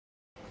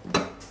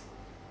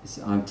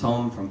I'm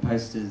Tom from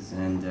Posters,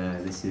 and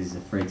this is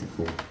Afraid to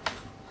Fall.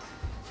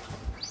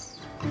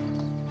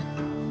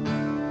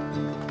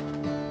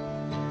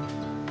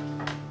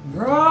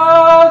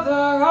 Brother,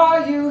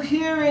 are you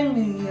hearing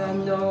me? I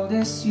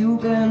notice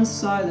you've been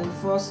silent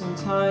for some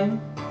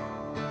time.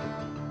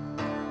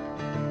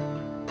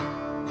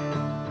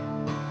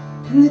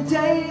 And the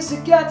days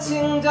are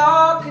getting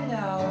darker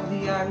now.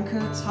 The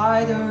anchor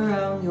tied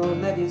around your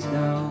leg is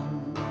down.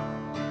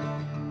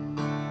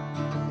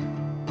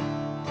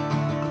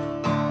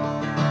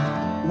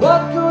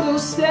 What good will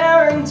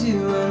staring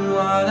do, and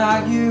what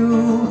are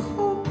you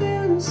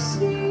hoping to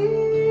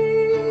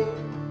see?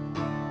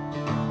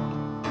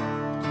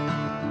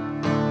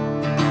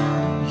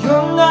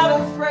 You're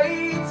not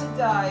afraid to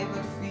die,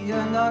 but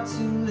fear not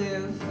to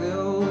live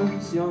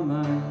fills your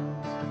mind.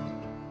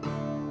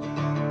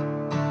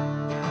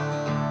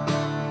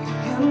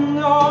 And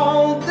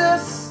all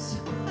this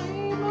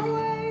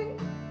time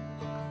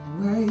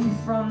away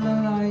from the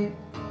light,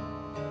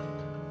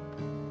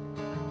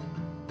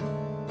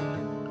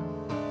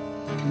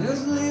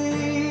 is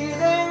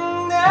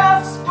leading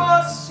this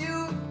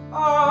pursuit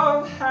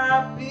of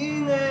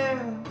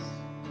happiness.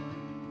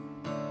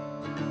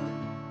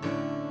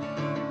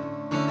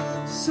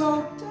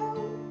 So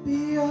don't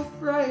be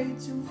afraid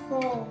to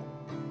fall,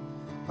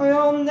 or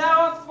you'll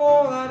never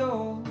fall at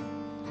all.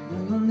 No,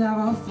 you'll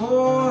never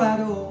fall at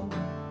all.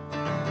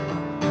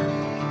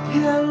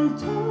 And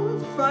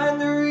don't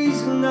find a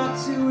reason not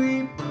to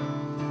weep,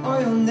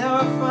 or you'll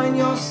never find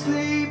your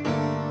sleep.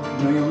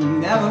 No, you'll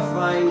never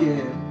find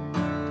it.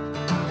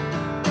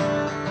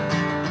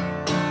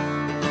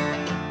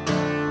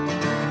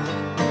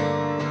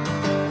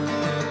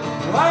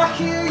 I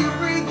hear you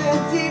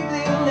breathing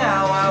deeply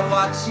now. I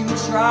watch you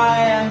try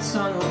and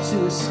tunnel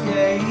to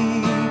escape.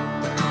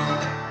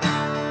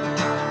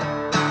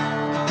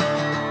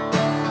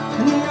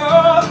 And the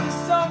earth is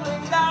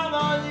tumbling down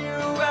on you,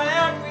 and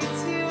every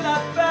tear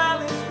that fell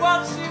is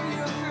watching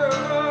you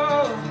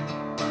through.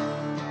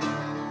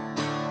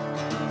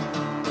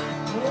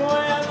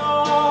 When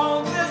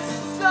all this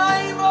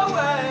time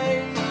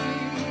away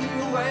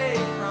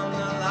from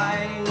the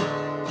light,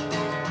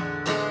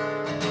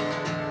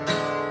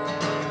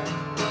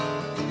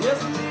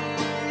 is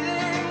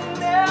leading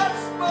this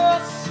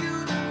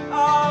pursuit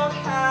of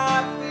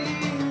happiness.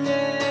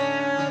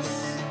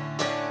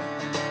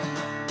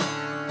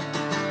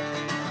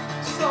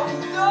 So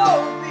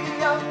don't be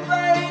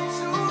afraid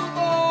to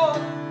fall,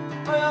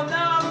 or you'll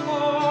never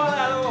fall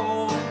at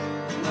all.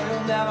 No,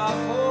 you'll never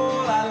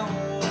fall at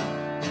all.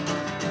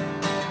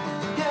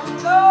 And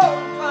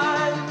don't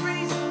find a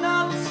reason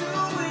not to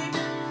weep,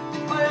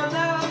 or you'll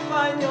never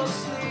find your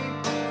sleep.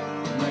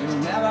 No, you'll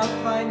never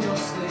find your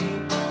sleep.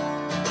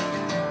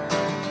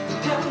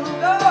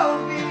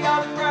 Don't be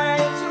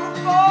afraid to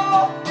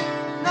fall.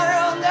 No,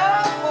 you'll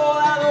never fall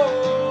at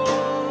all.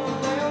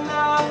 No, you'll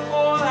never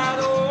fall at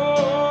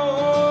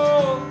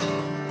all.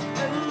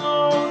 And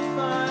don't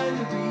find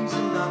a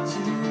reason not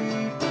to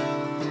weep,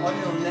 or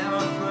you'll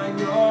never find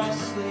your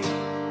sleep.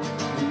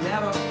 You'll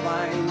never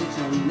find it,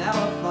 you'll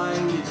never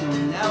find it, you'll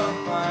never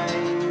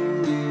find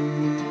it.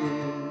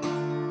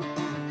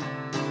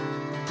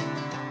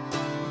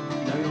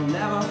 No, you'll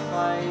never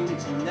find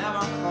it, you'll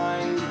never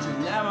find it, you'll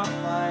never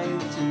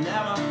find it, you'll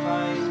never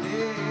find it.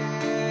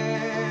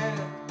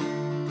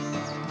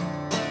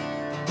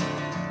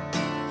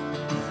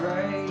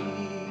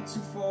 Afraid to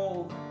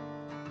fall.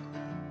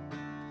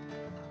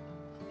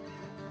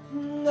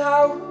 No.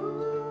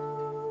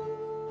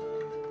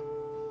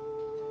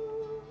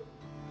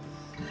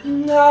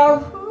 No.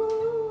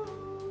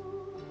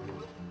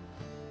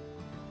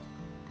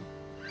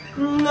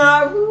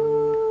 No.